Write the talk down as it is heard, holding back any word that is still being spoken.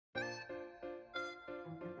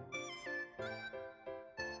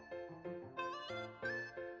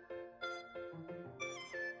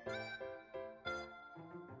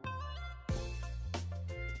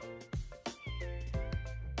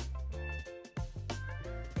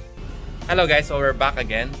Hello guys, so we're back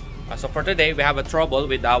again. So for today we have a trouble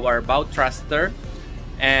with our bow thruster,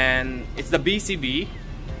 and it's the BCB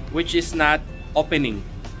which is not opening,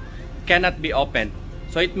 cannot be opened.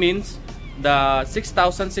 So it means the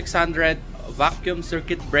 6600 vacuum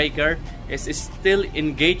circuit breaker is still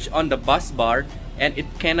engaged on the bus bar and it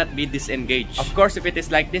cannot be disengaged. Of course, if it is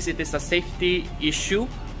like this, it is a safety issue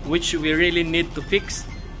which we really need to fix.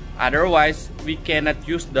 Otherwise, we cannot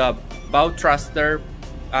use the bow thruster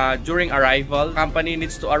during arrival. Company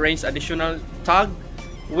needs to arrange additional tug,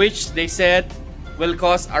 which they said will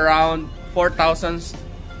cost around $4,000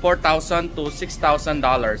 to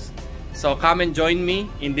 $6,000. So come and join me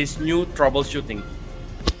in this new troubleshooting.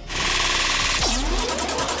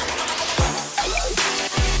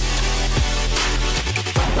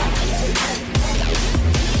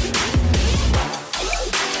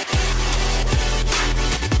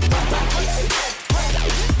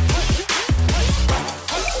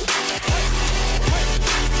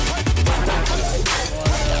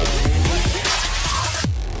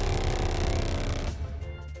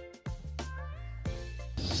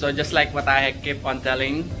 So just like what I keep on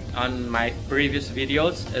telling on my previous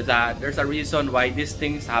videos, is that there's a reason why these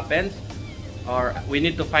things happen, or we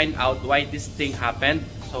need to find out why this thing happened.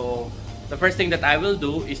 So the first thing that I will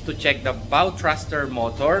do is to check the bow thruster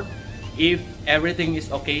motor, if everything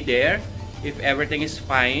is okay there, if everything is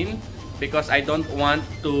fine, because I don't want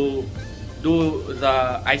to do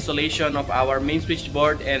the isolation of our main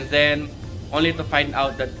switchboard and then only to find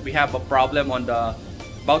out that we have a problem on the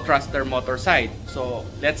bow thruster motor side. So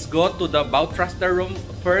let's go to the bow thruster room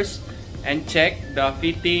first and check the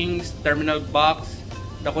fittings, terminal box,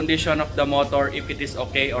 the condition of the motor, if it is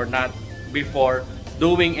okay or not, before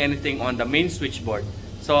doing anything on the main switchboard.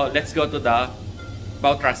 So let's go to the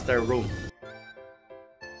bow thruster room.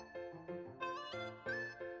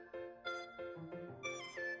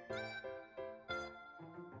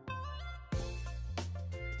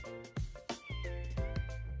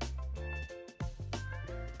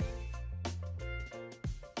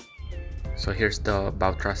 So here's the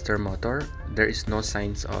bow thruster motor. There is no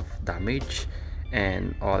signs of damage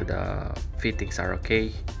and all the fittings are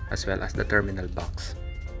okay, as well as the terminal box.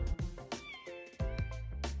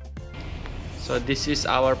 So this is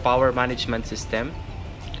our power management system.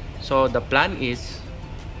 So the plan is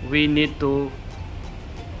we need to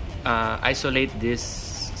isolate this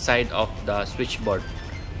side of the switchboard.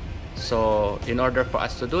 So in order for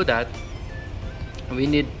us to do that, we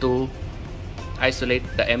need to isolate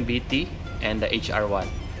the MBT and the HR1,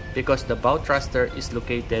 because the bow thruster is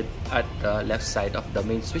located at the left side of the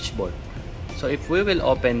main switchboard. So if we will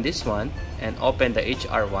open this one and open the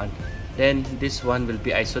HR1, then this one will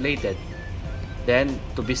be isolated. Then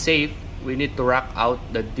to be safe, we need to rack out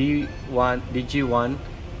the DG1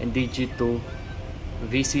 and DG2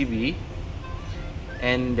 VCB,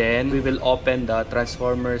 and then we will open the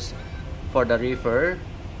transformers for the reefer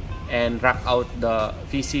and rack out the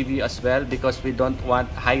VCB as well, because we don't want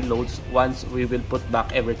high loads once we will put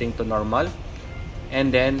back everything to normal.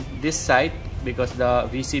 And then this side, because the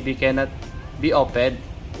VCB cannot be opened,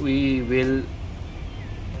 we will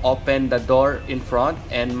open the door in front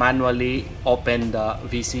and manually open the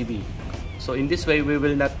VCB. So in this way, we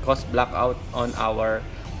will not cause blackout on our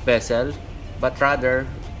vessel, but rather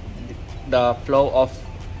the flow of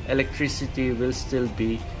electricity will still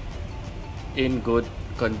be in good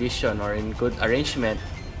condition or in good arrangement,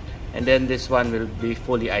 and then this one will be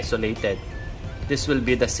fully isolated. This will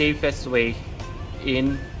be the safest way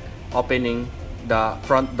in opening the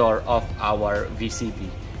front door of our VCB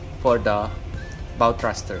for the bow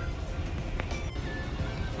thruster.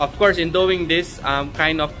 Of course, in doing this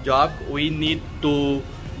kind of job, we need to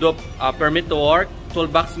do a permit to work,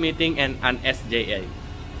 toolbox meeting, and an SJA.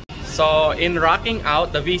 So in rocking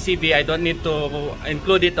out the VCB, I don't need to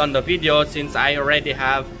include it on the video since I already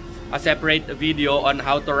have a separate video on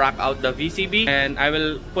how to rock out the VCB, and I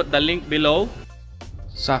will put the link below.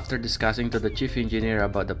 So after discussing to the chief engineer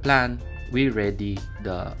about the plan, we ready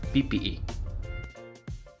the PPE.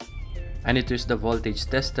 I need to use the voltage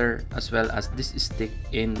tester as well as this stick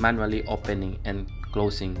in manually opening and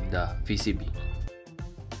closing the VCB.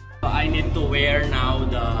 I need to wear now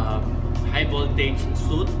the high voltage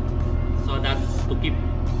suit, so that to keep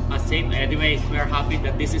us safe. Anyways, we are happy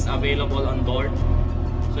that this is available on board.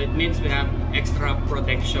 So it means we have extra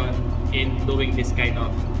protection in doing this kind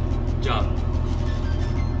of job.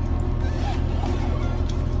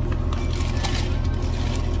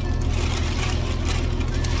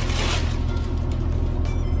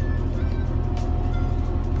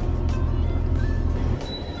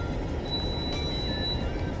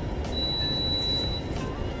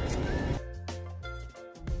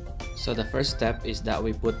 So the first step is that we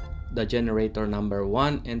put the generator number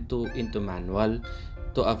 1 and 2 into manual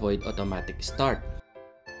to avoid automatic start.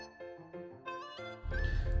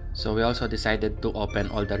 So we also decided to open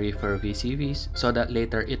all the reefer VCVs so that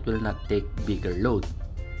later it will not take bigger load.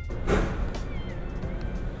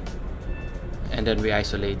 And then we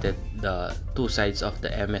isolated the two sides of the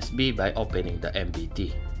MSB by opening the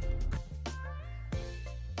MBT.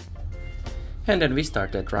 And then we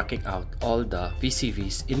started rocking out all the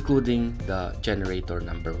VCVs, including the generator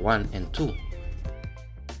number 1 and 2.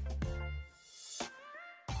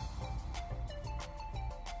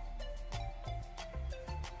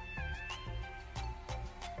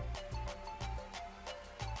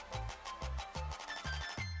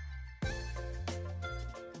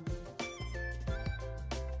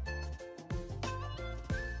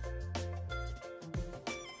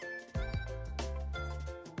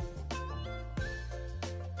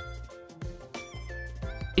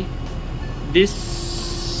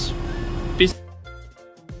 This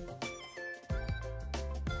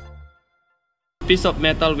piece of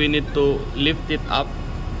metal, we need to lift it up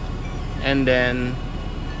and then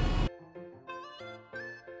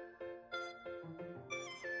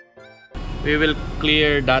we will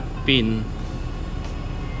clear that pin.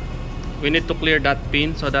 We need to clear that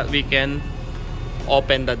pin so that we can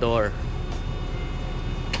open the door.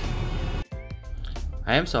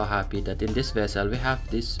 I am so happy that in this vessel we have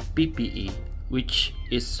this PPE, which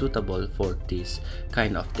is suitable for this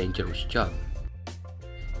kind of dangerous job.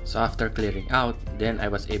 So after clearing out, then I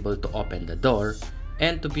was able to open the door,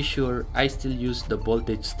 and to be sure, I still use the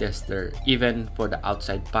voltage tester even for the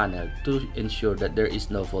outside panel to ensure that there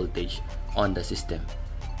is no voltage on the system.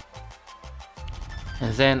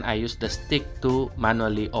 And then I use the stick to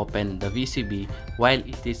manually open the VCB while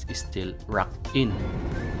it is still rocked in.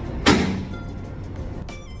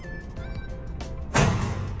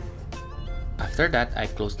 After that, I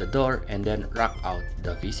close the door and then rock out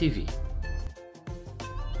the VCV.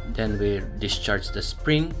 Then we discharge the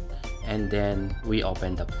spring and then we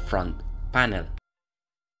open the front panel.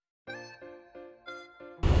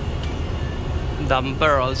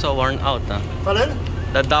 Damper also worn out. Pardon?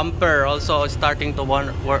 The damper also starting to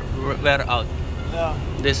wear out. Yeah.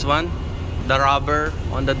 This one, the rubber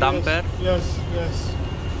on the damper. Yes, yes.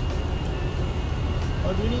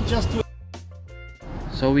 But we need just to.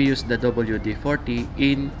 So we use the WD-40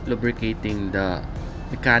 in lubricating the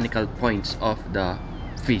mechanical points of the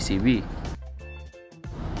VCB.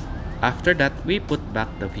 After that, we put back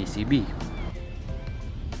the VCB.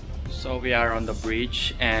 So we are on the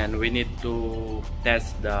bridge and we need to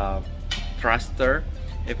test the thruster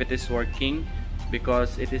if it is working,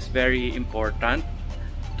 because it is very important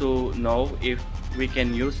to know if we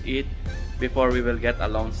can use it before we will get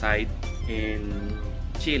alongside in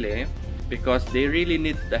Chile, because they really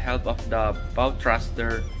need the help of the bow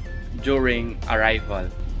thruster during arrival.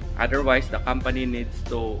 Otherwise, the company needs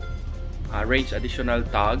to arrange additional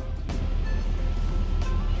tug.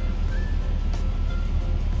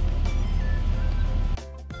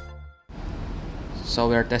 So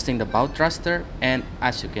we are testing the bow thruster, and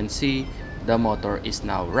as you can see, the motor is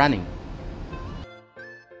now running.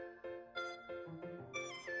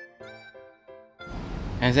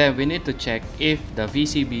 And then we need to check if the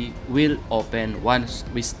VCB will open once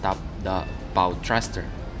we stop the bow thruster.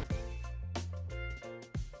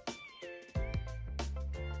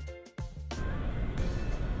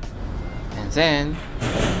 And then,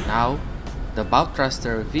 now, the bow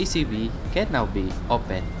thruster VCB can now be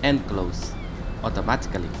opened and closed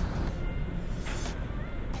automatically.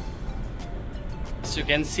 As you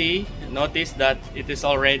can see, notice that it is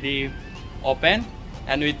already open.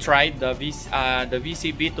 And we tried the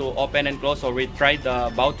VCB to open and close, or we tried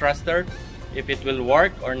the bow thruster if it will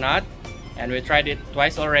work or not, and we tried it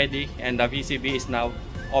twice already, and the VCB is now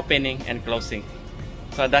opening and closing.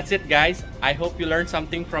 So that's it, guys. I hope you learned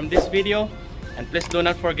something from this video, and please do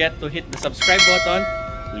not forget to hit the subscribe button,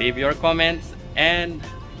 leave your comments, and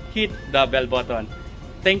hit the bell button.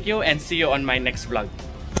 Thank you, and see you on my next vlog.